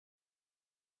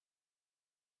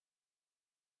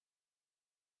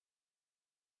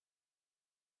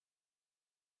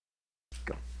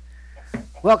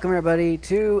Welcome, everybody,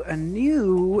 to a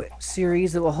new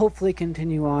series that will hopefully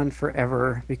continue on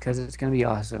forever because it's going to be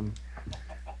awesome.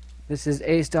 This is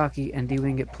Astocky and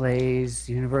Dwinget plays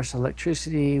Universal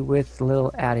Electricity with a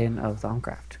little add-in of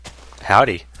Thaumcraft.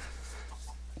 Howdy.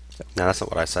 No, that's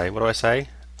not what I say. What do I say?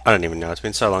 I don't even know. It's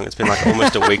been so long. It's been like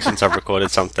almost a week since I've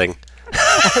recorded something.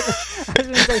 I was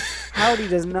going to say, howdy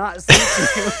does not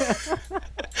suit you.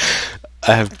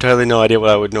 I have totally no idea what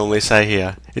I would normally say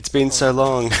here. It's been so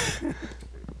long.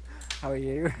 How are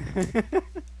you?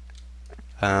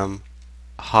 Hi.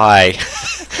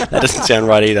 That doesn't sound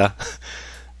right either.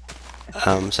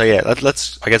 So yeah,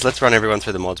 let's run everyone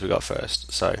through the mods we got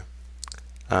first. So,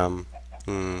 um,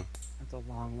 mm, That's a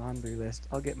long laundry list.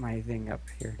 I'll get my thing up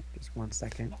here. Just 1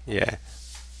 second. yeah,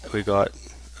 we got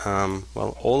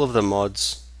well, all of the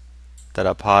mods that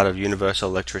are part of Universal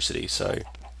Electricity. So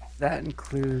That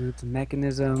includes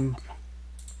Mechanism,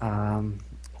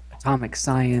 Atomic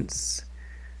Science,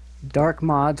 dark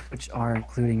mods, which are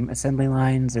including assembly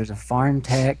lines. There's a farm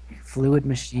tech, fluid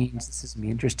machines. This is gonna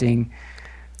be interesting.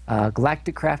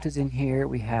 Galactic craft is in here.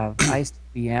 We have ice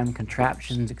BM,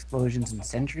 contraptions, explosions, and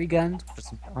sentry guns, which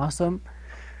is awesome.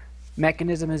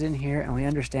 Mechanism is in here, and we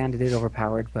understand it is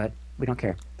overpowered, but we don't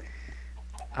care.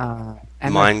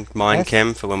 And mine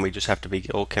chem for when we just have to be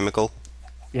all chemical.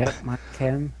 Yep, my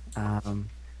chem.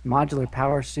 Modular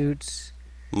power suits.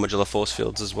 Modular force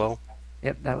fields as well.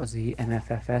 Yep, that was the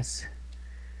MFFS.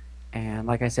 And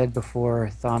like I said before,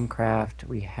 Thaumcraft,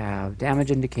 we have damage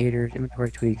indicators,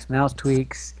 inventory tweaks, mouse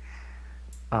tweaks.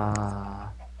 Am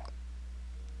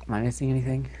I missing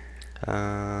anything?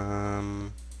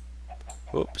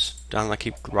 Whoops. Darn, I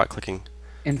keep right clicking.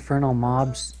 Infernal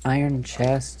mobs, iron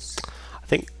chests. I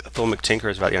think Thormic Tinker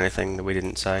is about the only thing that we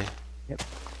didn't say. Yep.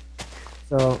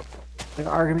 So there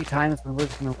are going to be times when we're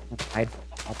just going to hide.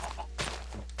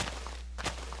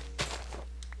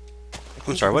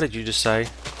 I'm sorry, what did you just say?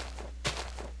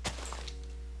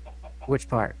 Which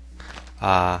part?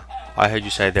 I heard you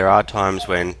say there are times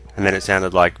when, and then it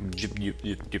sounded like jip, jip,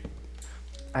 jip, jip.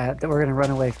 That we're going to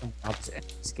run away from mobs and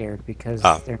be scared because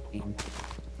they're mean.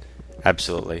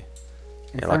 Absolutely.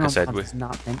 Yeah, like I said, it's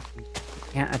not meant to. You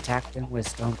can't attack them with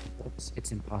stone bullets.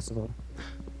 It's impossible.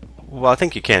 well, I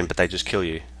think you can, but they just kill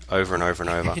you over and over and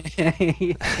over.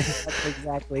 That's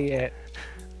exactly it.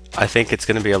 I think it's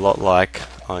going to be a lot like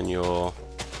on your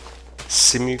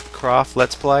Simulcraft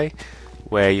Let's Play,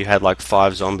 where you had like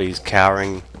 5 zombies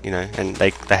cowering, and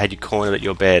they had you cornered at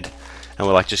your bed, and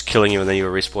were like just killing you, and then you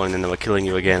were respawning, and they were killing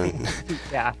you again.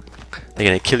 Yeah. They're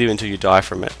going to kill you until you die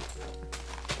from it.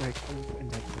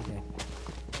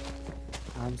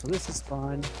 So this is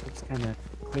fun. It's kind of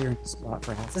clearing the spot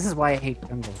for a house. This is why I hate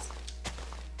jungles.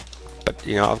 But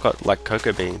I've got like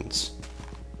cocoa beans,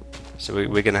 so we're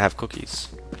going to have cookies.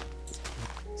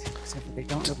 Except that they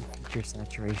don't really feature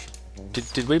saturation.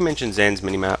 Did we mention Zan's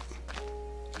minimap?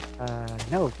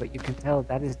 No, but you can tell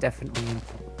that is definitely in.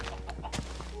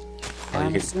 And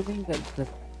I'm assuming that the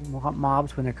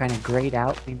mobs, when they're kind of grayed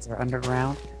out, means they're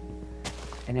underground.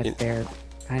 And if they're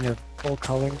kind of full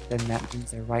color, then that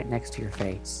means they're right next to your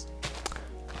face.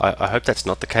 I hope that's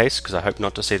not the case, because I hope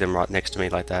not to see them right next to me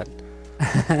like that.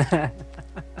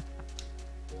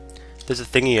 There's a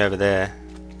thingy over there.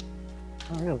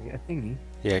 Oh, really? A thingy?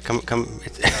 Yeah, come, come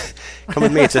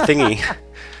with me. It's a thingy.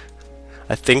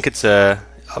 I think it's a.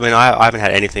 I mean, I haven't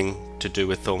had anything to do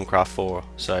with Thaumcraft 4,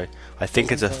 so I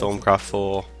think it's a Thaumcraft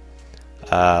 4,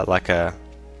 like a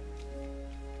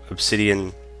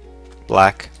obsidian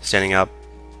black standing up.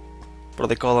 What do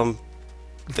they call them?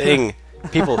 Thing.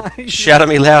 People, shout at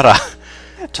me louder.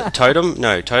 Totem?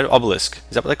 No, totem. Obelisk.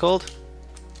 Is that what they're called?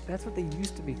 That's what they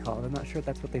used to be called. I'm not sure if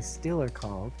that's what they still are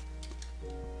called.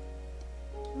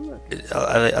 Look.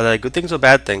 Are they good things or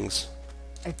bad things?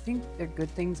 I think they're good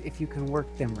things if you can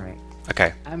work them right.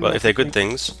 Okay. Well, if they're good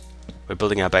things, we're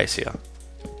building our base here.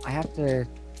 I have to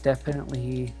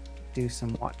definitely do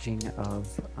some watching of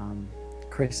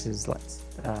Chris's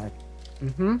that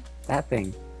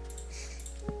thing.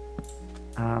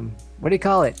 What do you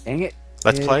call it? Dang it!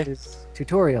 Let's play?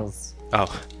 Tutorials.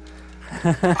 Oh.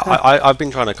 I've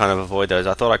been trying to kind of avoid those.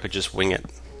 I thought I could just wing it.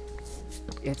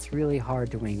 It's really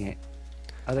hard to wing it.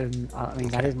 Other than, I mean,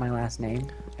 that is my last name,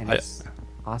 and it's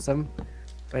awesome,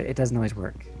 but it doesn't always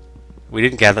work. We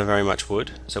didn't gather very much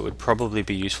wood, so it would probably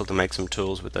be useful to make some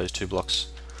tools with those 2 blocks.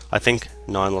 I think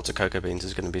 9 lots of cocoa beans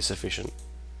is going to be sufficient.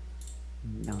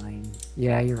 9.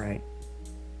 Yeah, you're right.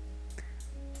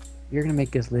 You're going to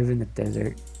make us live in the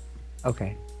desert.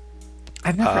 Okay.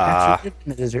 I've never actually lived in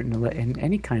the desert in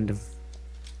any kind of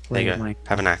way. There you go.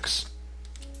 Have an axe.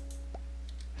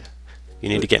 You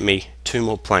need to get me 2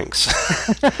 more planks.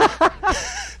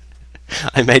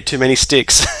 I made too many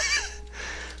sticks.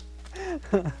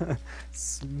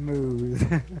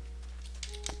 Smooth.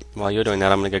 While you're doing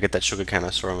that, I'm gonna go get that sugarcane I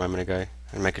saw a moment ago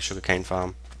and make a sugarcane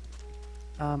farm.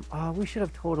 Oh, we should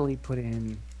have totally put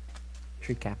in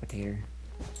tree capitator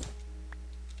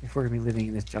if we're gonna be living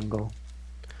in this jungle.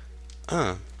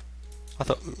 Oh, I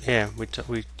thought, yeah,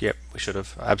 yep, we should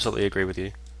have. I absolutely agree with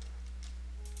you.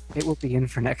 It will be in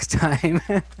for next time.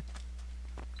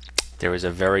 There is a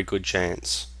very good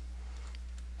chance.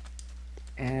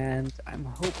 And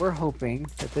we're hoping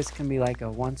that this can be like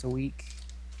a once a week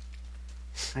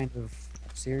kind of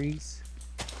series,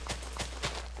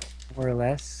 more or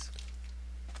less,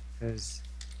 because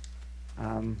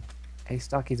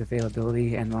Astocky's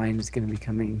availability and mine is going to be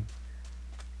coming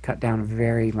cut down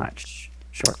very much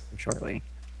shortly.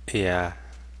 Yeah,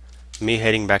 me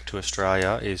heading back to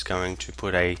Australia is going to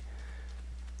put a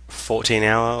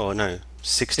 14-hour, or no,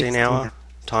 16-hour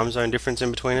time zone difference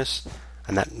in between us,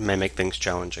 and that may make things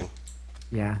challenging.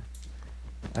 Yeah.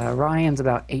 Ryan's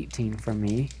about 18 from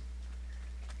me,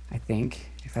 I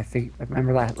think. If I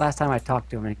remember last time I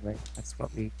talked to him anyway. That's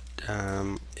what we.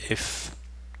 If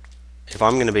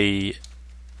I'm going to be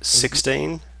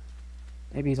 16,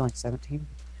 maybe he's only 17.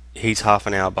 He's half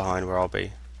an hour behind where I'll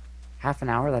be. Half an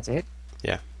hour. That's it.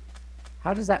 Yeah.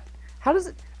 How does it?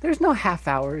 There's no half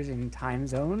hours in time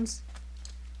zones.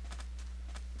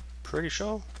 Pretty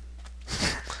sure.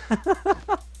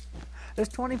 There's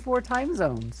 24 time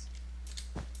zones.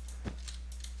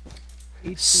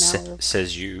 Each an hour.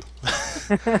 Says you.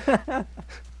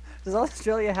 Does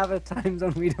Australia have a time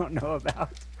zone we don't know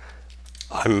about?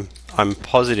 I'm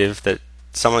positive that,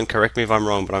 someone correct me if I'm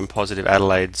wrong, but I'm positive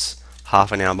Adelaide's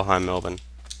half an hour behind Melbourne.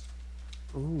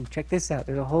 Ooh, check this out.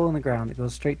 There's a hole in the ground that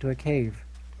goes straight to a cave.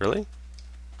 Really?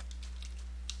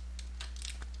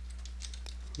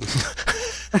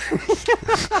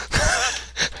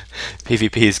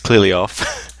 PvP is clearly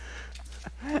off.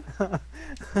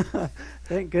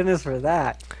 Thank goodness for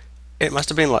that. It must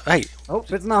have been like, hey. Oh,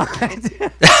 it's not.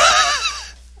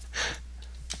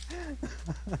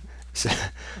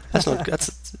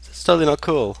 That's totally not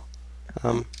cool.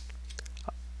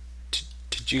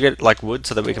 Did you get like wood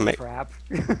so that we can make? Crap.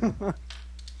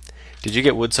 Did you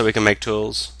get wood so we can make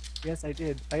tools? Yes, I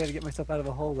did. I gotta get myself out of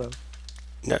a hole though.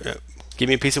 No. Give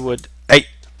me a piece of wood. Hey.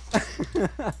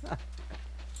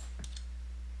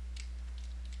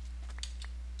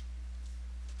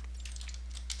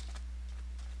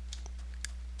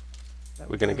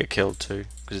 We're gonna get killed too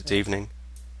because it's evening.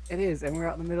 It is, and we're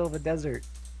out in the middle of a desert.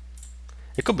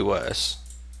 It could be worse.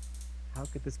 How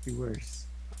could this be worse?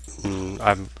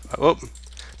 Oh,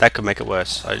 that could make it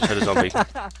worse. I just heard a zombie.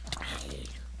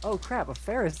 Oh crap! A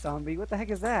Ferris zombie. What the heck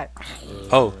is that?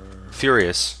 Oh,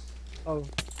 furious. Oh,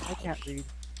 I can't read.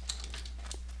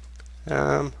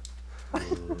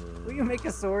 We can make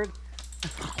a sword.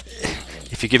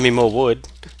 If you give me more wood.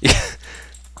 There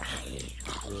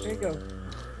you go.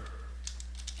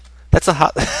 That's a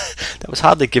hard. That was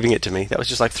hardly giving it to me. That was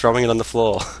just like throwing it on the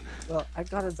floor. Well, I've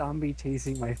got a zombie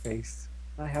chasing my face.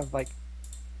 I have like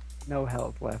no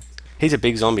health left. He's a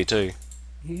big zombie too.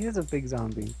 He is a big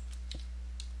zombie.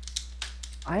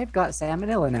 I've got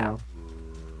salmonella now.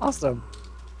 Awesome.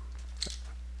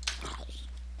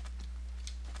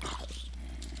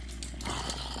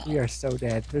 We are so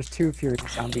dead. There's 2 furious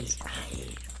zombies.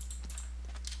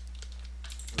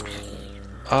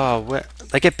 Oh,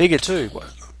 they get bigger too.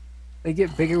 What? They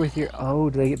get bigger with your... Oh,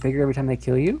 do they get bigger every time they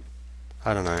kill you?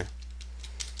 I don't know.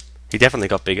 He definitely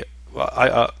got bigger.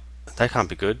 Well, they can't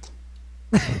be good.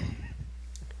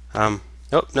 Oh,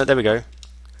 no, there we go.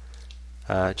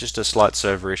 Just a slight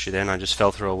server issue then. I just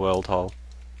fell through a world hole.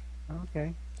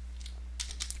 Okay.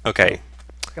 Okay.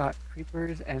 Got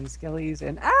creepers and skellies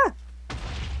and... Ah!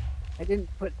 I didn't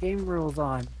put game rules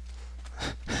on.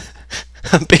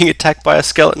 I'm being attacked by a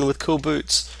skeleton with cool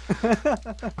boots.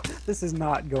 This is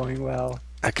not going well.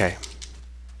 Okay.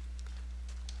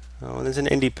 Oh, there's an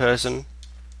indie person.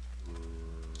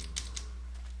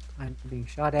 I'm being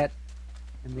shot at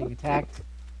and being attacked.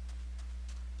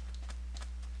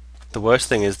 The worst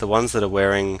thing is the ones that are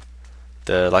wearing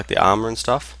the armor and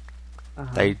stuff.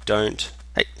 They don't.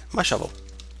 Hey, my shovel.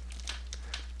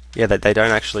 Yeah, they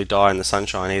don't actually die in the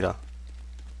sunshine either.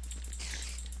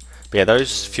 But yeah,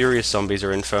 those furious zombies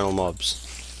are infernal mobs.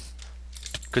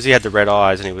 Because he had the red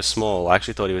eyes and he was small, I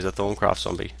actually thought he was a Thorncraft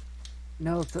zombie.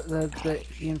 No, that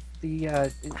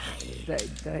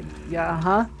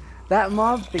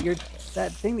mob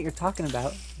that thing that you're talking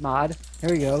about, mod.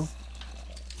 There we go.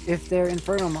 If they're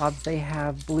infernal mobs, they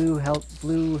have blue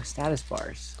status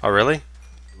bars. Oh really?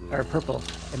 Or purple,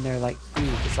 and they're like, dude,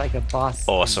 it's like a boss.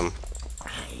 Awesome.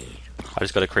 I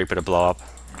just got a creeper to blow up.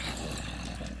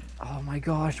 Oh my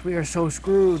gosh, we are so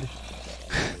screwed.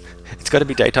 It's got to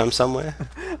be daytime somewhere.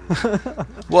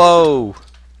 Whoa!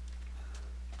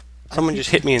 I Someone keep. just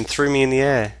hit me and threw me in the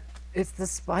air. It's the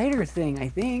spider thing, I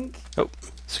think. Oh,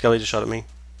 Skelly just shot at me.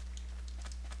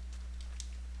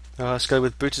 Skelly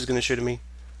with boots is going to shoot at me.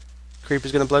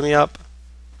 Creeper's going to blow me up.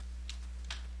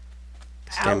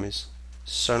 This game Ow. is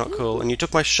so not cool. And you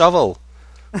took my shovel.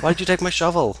 Why did you take my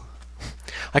shovel?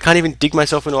 I can't even dig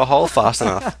myself into a hole fast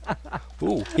enough.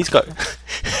 Ooh, he's got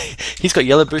he's got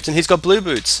yellow boots and he's got blue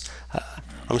boots.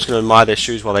 I'm just going to admire their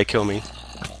shoes while they kill me.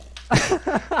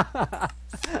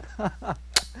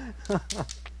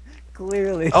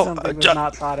 Clearly, Oh, something was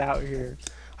not thought out here.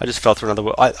 I just fell through another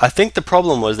wall. I think the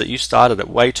problem was that you started it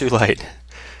way too late.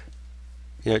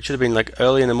 You know, it should have been like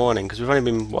early in the morning because we've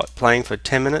only been playing for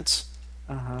 10 minutes.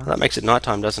 Uh-huh. That makes it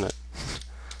nighttime, doesn't it?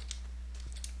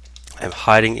 I'm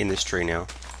hiding in this tree now.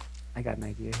 I got an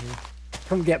idea here.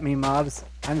 Come get me, mobs.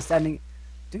 I'm standing.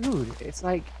 Dude, it's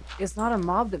like, it's not a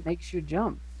mob that makes you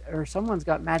jump. Or someone's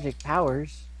got magic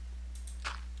powers.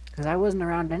 Because I wasn't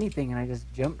around anything and I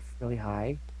just jumped really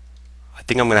high. I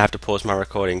think I'm going to have to pause my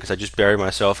recording because I just buried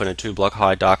myself in a 2-block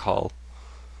high dark hole.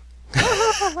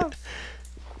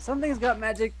 Something's got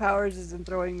magic powers isn't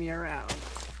throwing me around.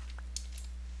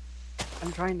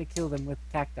 I'm trying to kill them with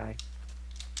cacti.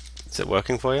 Is it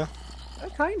working for you?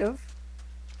 Kind of.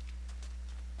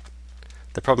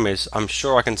 The problem is, I'm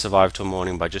sure I can survive till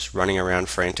morning by just running around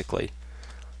frantically.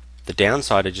 The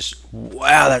downside is just,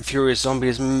 wow, that furious zombie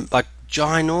is like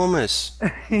ginormous.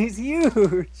 He's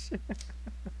huge.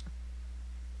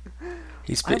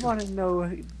 He's I want to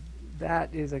know,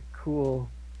 that is a cool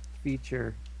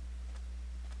feature.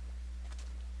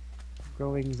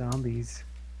 Growing zombies.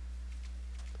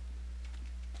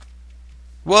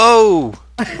 Whoa!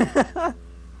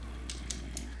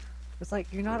 It's like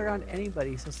you're not around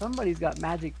anybody, so somebody's got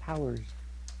magic powers.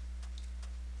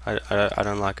 I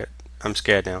don't like it. I'm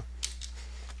scared now.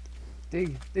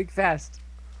 Dig fast.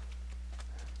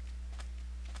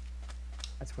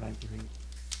 That's what I'm doing.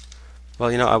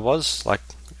 Well, you know, I was like,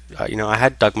 I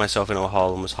had dug myself into a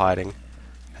hole and was hiding,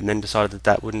 and then decided that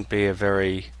that wouldn't be a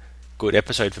very good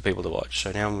episode for people to watch.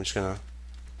 So now I'm just gonna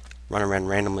run around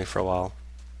randomly for a while.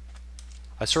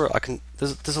 I saw it. I can.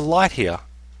 There's a light here.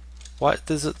 Why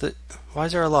why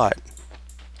is there a light?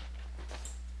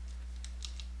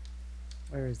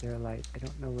 Where is there a light? I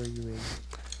don't know where you is.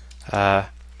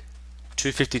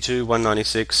 252,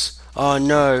 196. Oh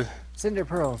no. Cinder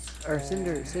pearls or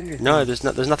cinder. No, there's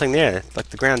nothing there. Like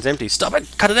the ground's empty. Stop it!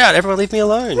 Cut it out! Everyone, leave me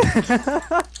alone.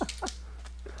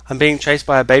 I'm being chased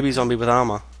by a baby zombie with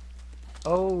armor.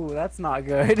 Oh, that's not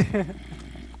good.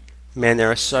 Man, there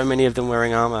are so many of them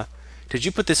wearing armor. Did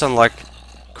you put this on like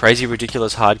crazy,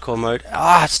 ridiculous hardcore mode?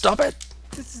 Ah, stop it!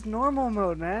 This is normal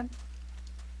mode, man.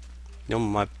 No,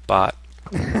 my butt.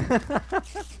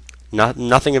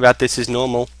 Nothing about this is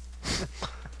normal.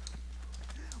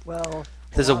 Well,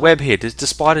 There's a web here. Do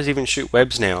spiders even shoot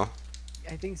webs now?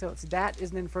 I think so. So that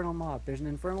is an infernal mob. There's an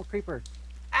infernal creeper.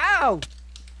 Ow!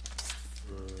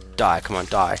 Die, come on,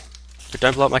 die. But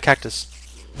don't blow up my cactus.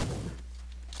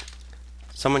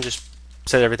 Someone just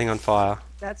set everything on fire.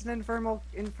 That's an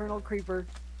infernal creeper.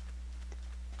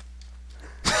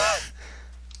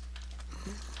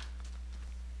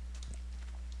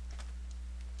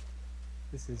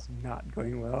 This is not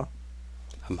going well.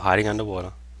 I'm hiding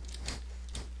underwater.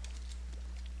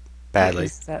 What Badly.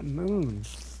 is that moon?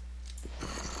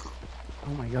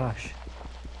 Oh my gosh.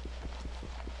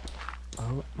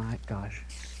 Oh my gosh.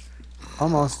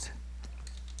 Almost.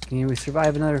 Can we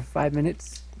survive another 5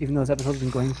 minutes? Even though this episode's been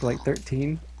going for like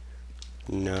 13?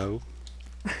 No.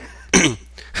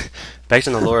 Based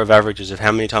on the law of averages of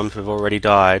how many times we've already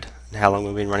died and how long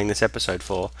we've been running this episode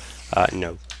for,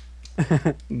 no.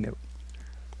 No.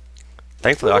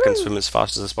 Thankfully, I can swim as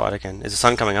fast as a spider can. Is the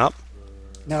sun coming up?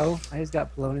 No, I just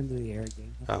got blown into the air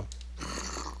again. Oh.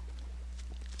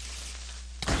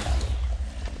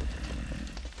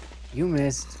 You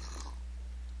missed.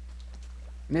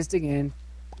 Missed again.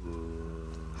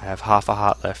 I have half a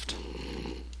heart left.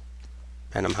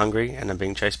 And I'm hungry, and I'm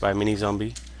being chased by a mini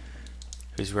zombie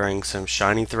who's wearing some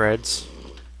shiny threads.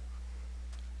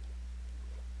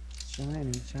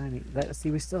 Shiny, shiny.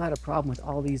 See, we still had a problem with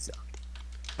all these.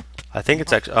 I think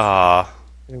it's actually... Ah.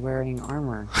 They're wearing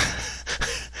armor.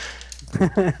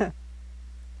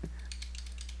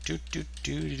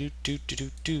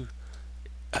 Do.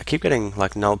 I keep getting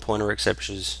like null pointer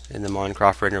exceptions in the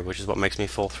Minecraft renderer, which is what makes me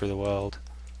fall through the world.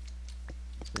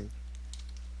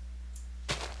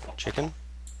 Chicken?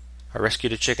 I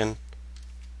rescued a chicken.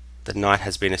 The night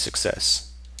has been a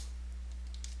success.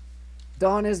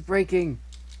 Dawn is breaking.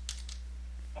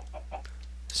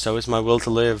 So is my will to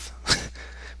live.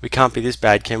 We can't be this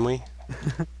bad, can we?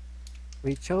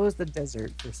 We chose the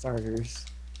desert for starters,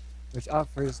 which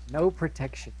offers no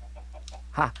protection.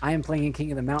 Ha! I am playing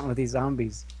King of the Mountain with these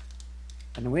zombies.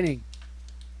 And winning.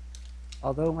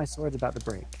 Although my sword's about to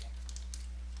break.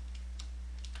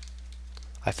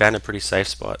 I found a pretty safe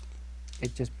spot.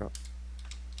 It just broke.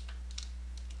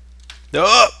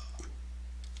 Oh!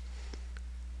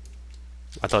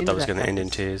 I thought Into that was that going to end in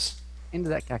cactus. tears. Into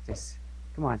that cactus.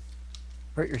 Come on.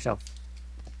 Hurt yourself.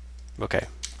 Okay.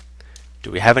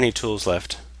 Do we have any tools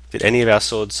left? Did any of our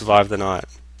swords survive the night?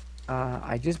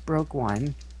 I just broke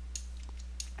one.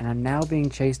 And I'm now being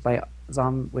chased by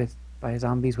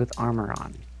zombies with armor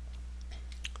on.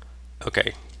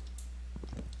 Okay.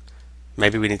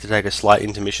 Maybe we need to take a slight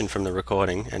intermission from the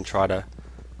recording and try to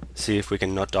see if we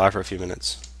can not die for a few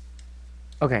minutes.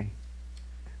 Okay.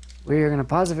 We are going to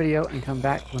pause the video and come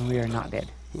back when we are not dead.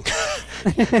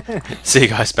 See you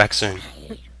guys back soon.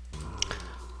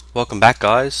 Welcome back,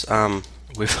 guys.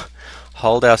 We've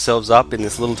holed ourselves up in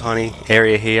this little tiny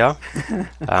area here.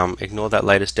 Ignore that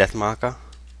latest death marker.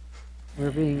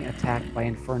 We're being attacked by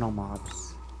infernal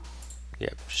mobs.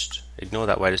 Yep, just ignore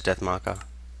that latest death marker.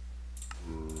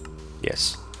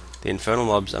 Yes, the infernal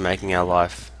mobs are making our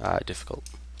life difficult.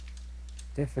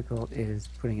 Difficult is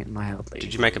putting it mildly.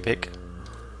 Did you make a pick?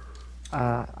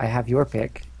 I have your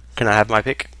pick. Can I have my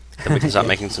pick? Then we can start Yes.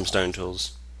 making some stone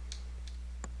tools.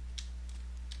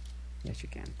 Yes, you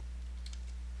can.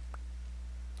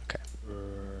 Okay.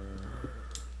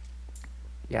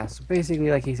 Yeah, so basically,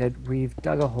 like he said, we've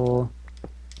dug a hole.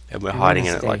 And we're and hiding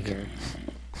gonna in it stay like here.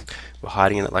 we're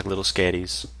hiding in it like little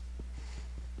scaredies.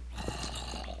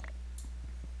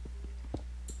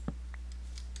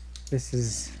 This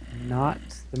is not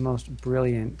the most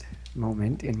brilliant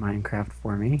moment in Minecraft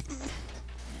for me.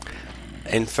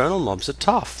 Infernal mobs are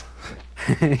tough.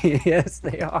 Yes,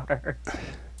 they are.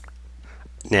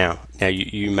 Now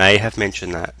you may have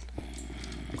mentioned that.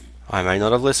 I may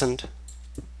not have listened,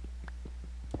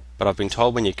 but I've been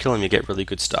told when you kill them you get really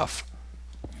good stuff.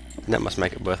 And that must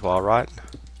make it worthwhile, right?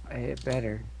 It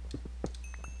better.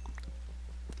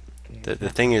 Okay, The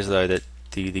thing is though that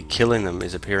the killing them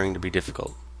is appearing to be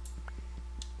difficult.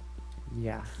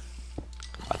 yeah.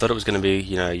 I thought it was going to be,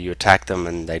 you attack them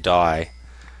and they die.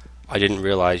 I didn't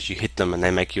realize you hit them and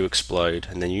they make you explode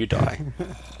and then you die.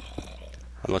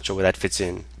 I'm not sure where that fits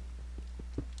in.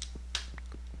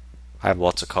 I have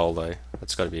lots of coal though.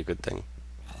 That's got to be a good thing.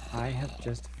 I have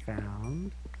just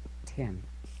found 10.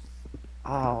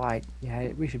 Yeah,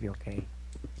 we should be okay.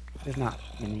 There's not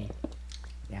many.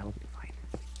 Yeah, we'll be fine.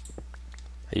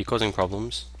 Are you causing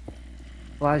problems?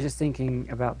 Well, I was just thinking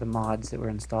about the mods that were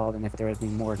installed and if there would be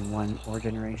more than one ore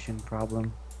generation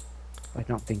problem. I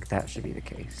don't think that should be the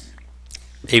case.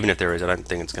 Even if there is, I don't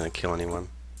think it's going to kill anyone.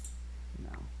 No.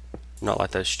 Not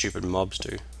like those stupid mobs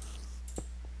do.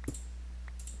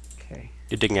 Okay.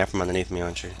 You're digging out from underneath me,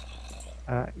 aren't you?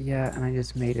 Yeah, and I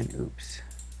just made an oops.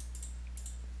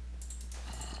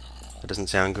 That doesn't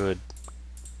sound good.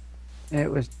 It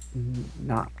was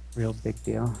not real big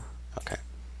deal. Okay.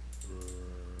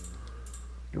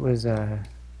 It was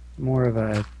more of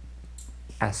a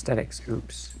aesthetics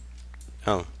oops.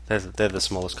 Oh, they're the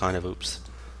smallest kind of oops.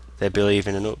 They believe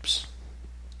in an oops.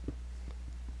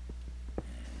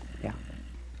 Yeah.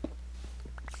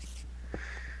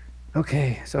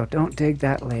 Okay, so don't dig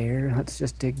that layer. Let's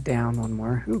just dig down one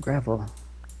more. Ooh, gravel.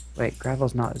 Wait,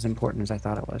 gravel's not as important as I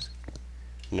thought it was.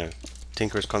 No.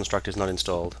 Tinker's construct is not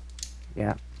installed.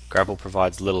 Yeah. Gravel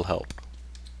provides little help.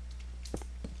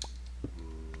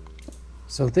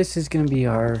 So this is going to be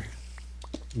our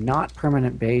not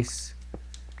permanent base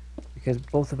because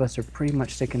both of us are pretty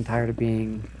much sick and tired of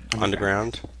being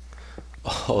Underground.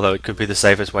 Although it could be the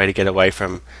safest way to get away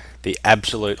from the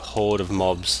absolute horde of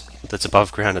mobs that's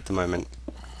above ground at the moment.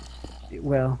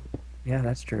 Well, yeah,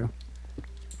 that's true.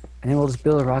 And then we'll just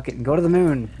build a rocket and go to the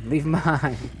moon and leave them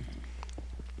behind.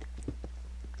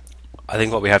 I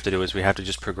think what we have to do is we have to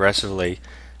just progressively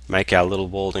make our little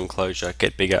walled enclosure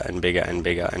get bigger and bigger and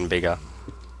bigger and bigger.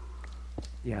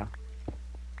 Yeah.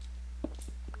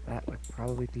 That would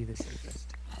probably be the safest.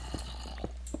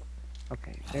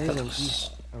 Okay,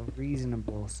 there's a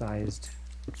reasonable sized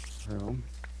room.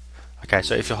 Okay,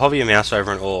 so if you hover your mouse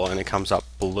over an ore and it comes up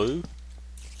blue,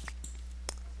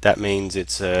 that means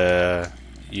it's a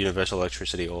universal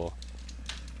electricity ore.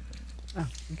 Oh,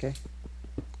 okay.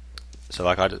 So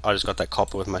like I just got that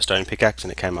copper with my stone pickaxe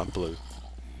and it came up blue.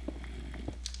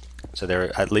 So there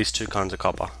are at least two kinds of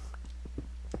copper.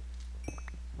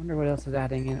 Wonder what else is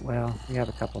adding in. Well, we have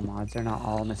a couple mods. They're not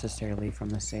all necessarily from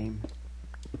the same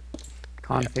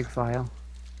config file.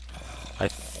 I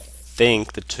think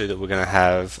think the two that we're going to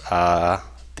have are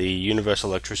the universal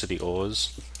electricity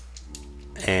ores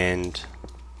and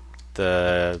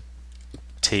the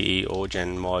TE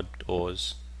Oregen mod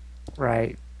ores.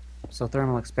 Right. So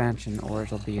thermal expansion ores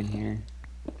will be in here.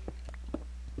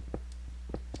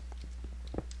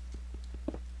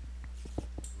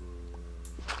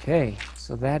 Okay,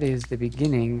 so that is the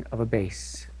beginning of a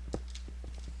base.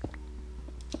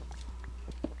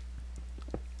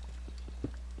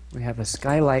 We have a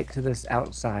skylight to this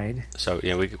outside. So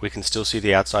yeah, we can still see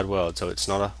the outside world. So it's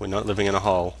not we're not living in a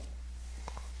hole.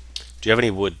 Do you have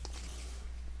any wood?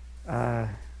 Uh,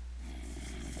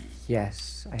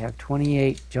 yes, I have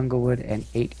 28 jungle wood and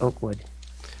 8 oak wood.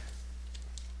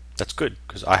 That's good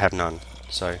because I have none.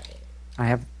 So I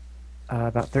have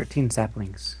about 13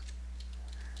 saplings.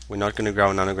 we're not going to grow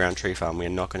an underground tree farm. We are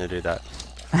not going to do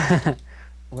that.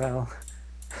 Well,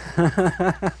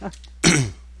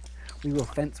 we will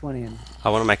fence one in. I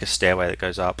want to make a stairway that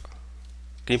goes up.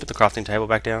 Can you put the crafting table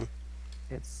back down?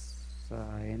 It's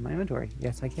in my inventory.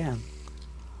 Yes, I can.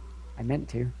 I meant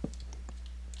to.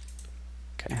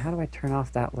 Okay. Now, how do I turn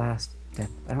off that last step?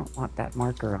 I don't want that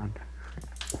marker on.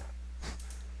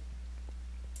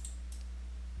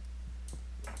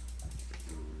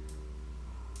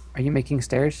 Are you making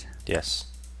stairs? Yes.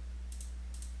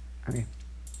 Okay.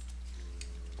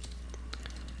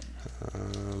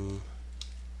 Um,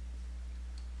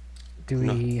 Do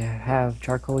No. we have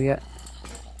charcoal yet?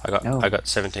 No. I got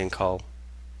 17 coal. Do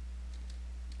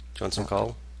you want some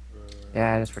coal?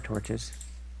 Yeah, just for torches.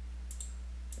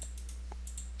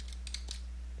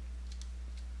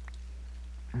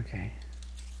 Okay.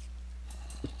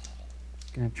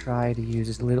 Gonna try to use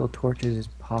as little torches as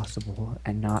possible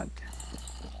and not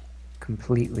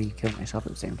completely kill myself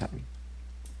at the same time.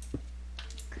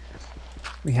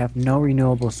 We have no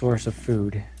renewable source of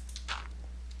food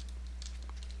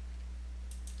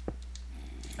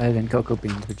other than cocoa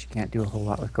beans, but you can't do a whole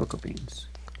lot with cocoa beans.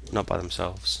 Not by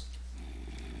themselves.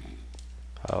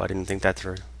 Oh, I didn't think that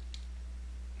through.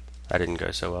 That didn't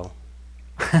go so well.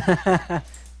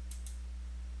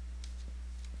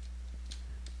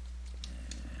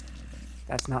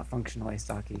 That's not functional,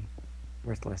 Astocky.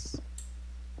 Worthless.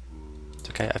 It's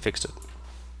okay, I fixed it.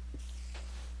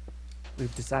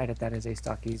 We've decided that is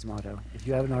Astocky's motto. If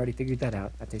you haven't already figured that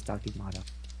out, that's Astocky's motto.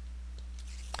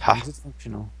 Ha! Once it's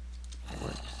functional, it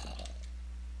works.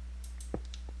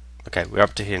 Okay, we're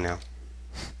up to here now.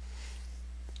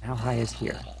 How high is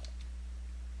here?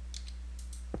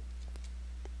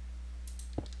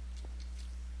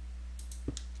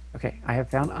 Okay, I have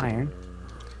found iron.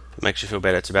 If it makes you feel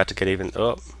better, it's about to get even.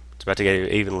 Oh, it's about to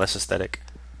get even less aesthetic.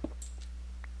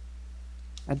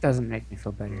 That doesn't make me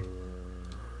feel better.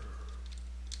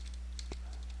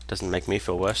 Doesn't make me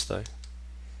feel worse though.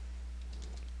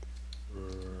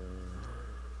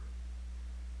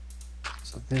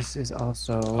 So this is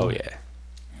also... Oh yeah.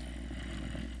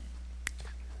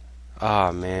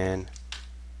 Ah man.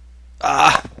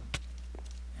 Ah!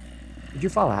 Did you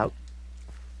fall out?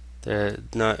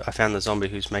 No, I found the zombie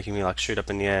who's making me like shoot up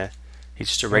in the air. He's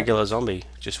just a regular zombie,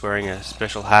 just wearing a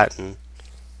special hat and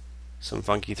some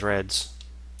funky threads.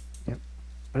 Yep.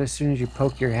 But as soon as you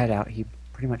poke your head out, he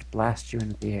pretty much blasts you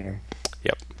into the air.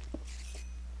 Yep.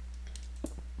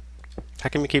 How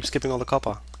come you keep skipping all the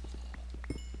copper?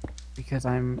 Because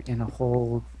I'm in a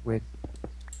hole with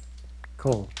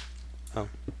coal. Oh.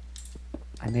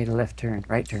 I made a left turn,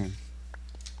 right turn.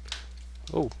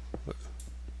 Oh.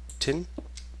 Tin?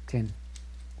 Tin.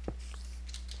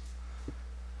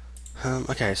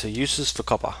 Okay, so uses for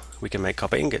copper. We can make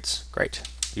copper ingots. Great.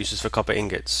 Uses for copper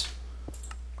ingots.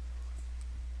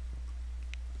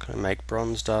 Can I make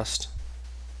bronze dust?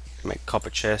 Can make copper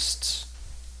chests.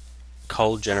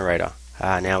 Coal generator.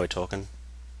 Ah, now we're talking.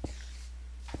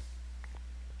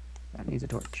 That needs a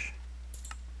torch.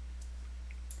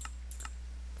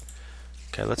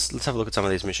 Okay, let's have a look at some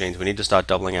of these machines. We need to start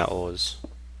doubling our ores.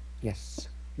 Yes,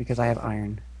 because I have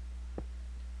iron.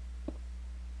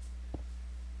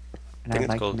 And I think I'd it's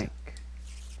like called- to make...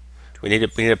 We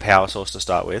need a power source to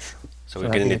start with. So we're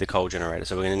So going to I need did. the coal generator.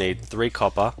 So we're going to need 3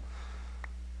 copper,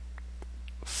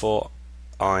 4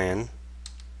 iron,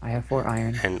 I have 4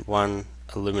 iron, and 1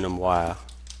 aluminum wire.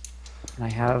 and I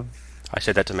have... I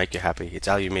said that to make you happy. It's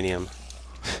aluminium.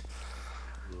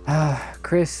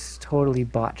 Chris totally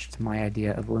botched my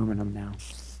idea of aluminum now.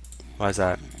 Why is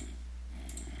that?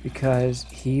 Because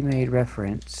he made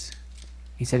reference...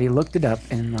 He said he looked it up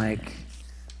in like...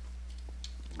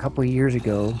 a couple of years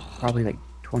ago, probably like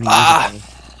 20 years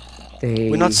ago. They...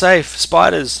 We're not safe.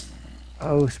 Spiders.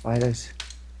 Oh, spiders.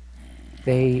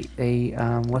 They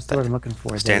what's the word I'm looking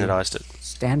for? Standardized it.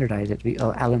 Standardized it to be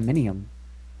aluminium.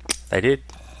 They did.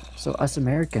 So us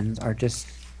Americans are just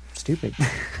stupid.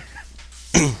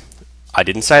 I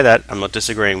didn't say that. I'm not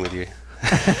disagreeing with you.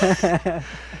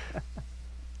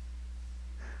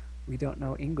 We don't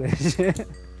know English.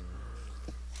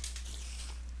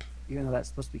 Even though that's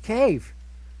supposed to be cave.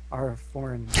 Yeah,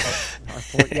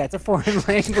 it's a foreign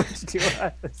language to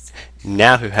us.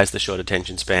 Now who has the short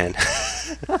attention span?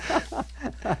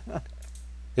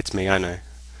 It's me, I know.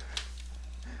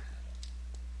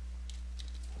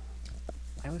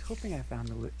 I was hoping I found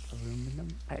aluminum.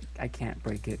 I can't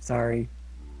break it. Sorry.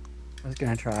 I was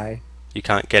gonna try. You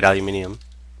can't get aluminium.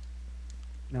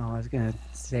 No, I was gonna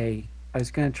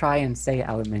try and say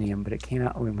aluminium, but it came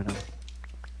out aluminum.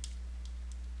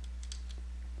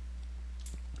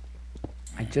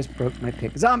 I just broke my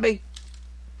pick. Zombie!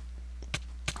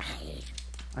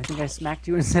 I think I smacked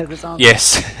you instead of the zombie.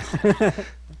 Yes.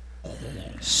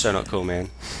 So not cool, man.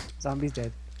 Zombie's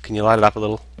dead. Can you light it up a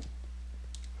little?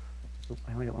 Oh,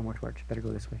 I only got one more torch. Better go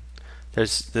this way. There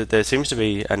seems to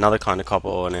be another kind of copper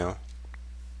ore now.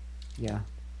 Yeah.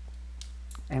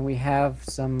 And we have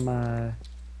some And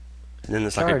then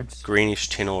there's shards. like a greenish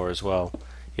tin ore as well.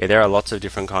 Yeah, there are lots of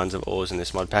different kinds of ores in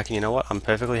this mod pack, and you know what? I'm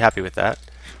perfectly happy with that.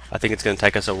 I think it's going to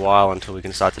take us a while until we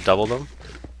can start to double them.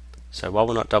 So while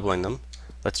we're not doubling them,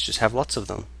 let's just have lots of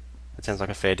them. That sounds like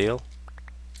a fair deal.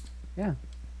 Yeah,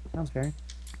 sounds fair.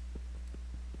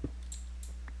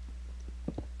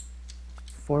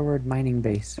 Forward mining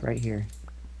base right here.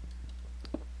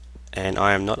 And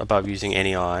I am not above using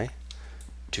any eye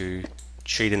to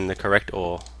cheat in the correct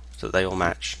ore so that they all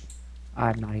match.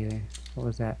 I'm not either. What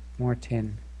was that? More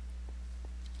tin.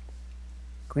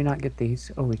 Can we not get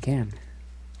these? Oh, we can.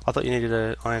 I thought you needed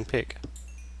an iron pick.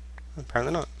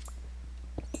 Apparently not.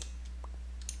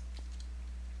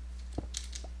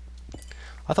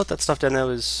 I thought that stuff down there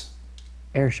was...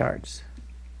 Air shards.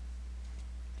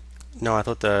 No, I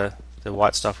thought the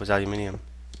white stuff was aluminium.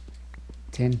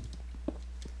 Tin.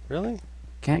 Really?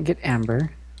 Can't get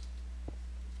amber.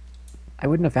 I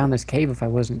wouldn't have found this cave if I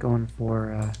wasn't going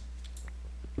for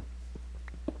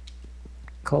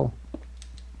coal.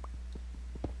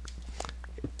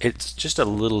 It's just a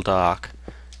little dark,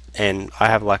 and I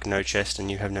have like no chest, and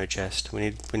you have no chest.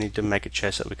 We need to make a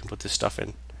chest so that we can put this stuff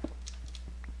in.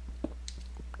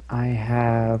 I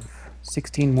have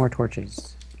 16 more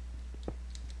torches.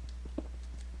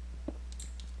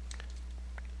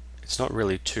 It's not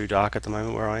really too dark at the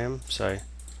moment where I am, so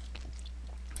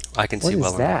I can What see well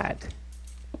is enough. that?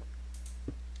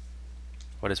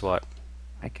 What is what?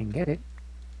 I can get it.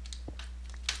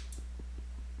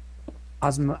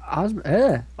 Osmium?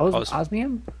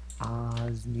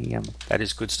 Osmium. That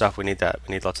is good stuff. We need that.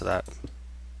 We need lots of that.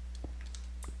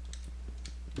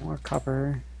 More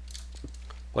copper.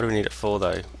 What do we need it for,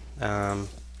 though?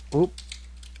 Oop.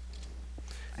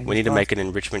 We need to make an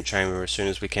enrichment chamber as soon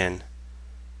as we can.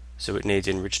 So it needs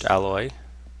enriched alloy,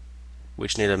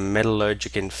 which need a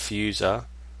metallurgic infuser,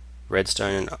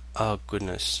 redstone, and oh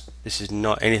goodness, this is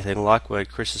not anything like where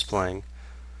Chris is playing.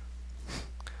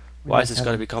 Why has this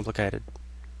got to be complicated?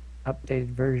 Updated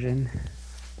version.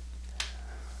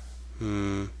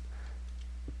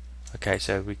 Okay,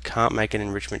 so we can't make an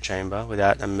enrichment chamber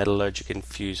without a metallurgic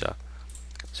infuser.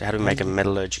 So how do we make a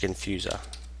metallurgic infuser?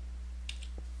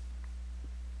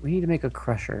 We need to make a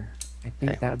crusher. I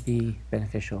think Okay. that would be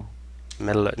beneficial.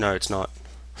 No, it's not.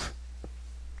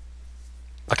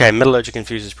 Okay, metallurgic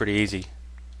infuser is pretty easy.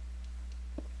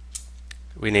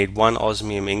 We need 1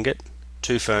 osmium ingot,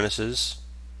 2 furnaces,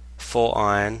 4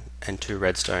 iron, and 2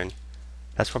 redstone.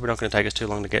 That's probably not going to take us too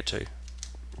long to get to.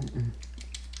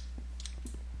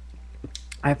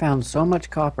 I found so much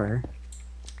copper,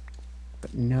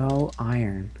 but no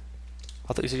iron.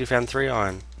 I thought you said you found 3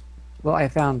 iron. Well, I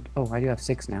found... Oh, I do have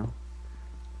 6 now.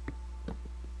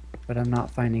 But I'm not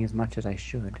finding as much as I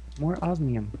should. More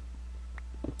osmium.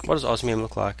 What does osmium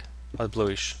look like? Oh,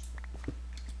 bluish.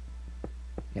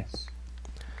 Yes.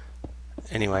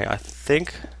 Anyway, I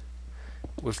think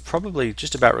we've probably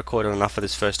just about recorded enough for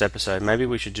this first episode. Maybe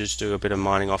we should just do a bit of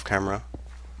mining off camera.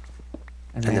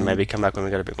 And then maybe come back when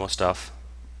we got a bit more stuff.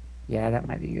 Yeah, that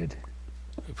might be good.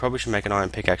 We probably should make an iron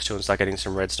pickaxe too and start getting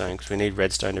some redstone, because we need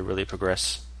redstone to really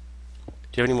progress. Do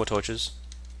you have any more torches?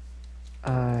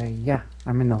 Yeah.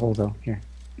 I'm in the hole, though. Here.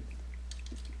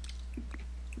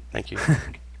 Thank you. I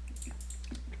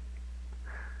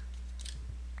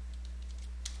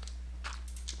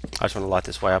just want to light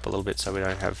this way up a little bit so we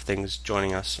don't have things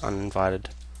joining us uninvited.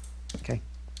 Okay.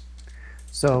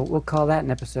 So we'll call that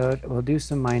an episode. We'll do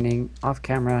some mining off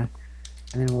camera,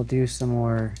 and then we'll do some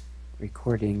more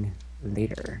recording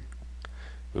later.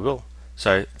 We will.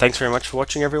 So, thanks very much for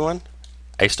watching, everyone.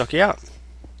 Astocky out.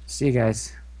 See you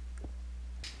guys.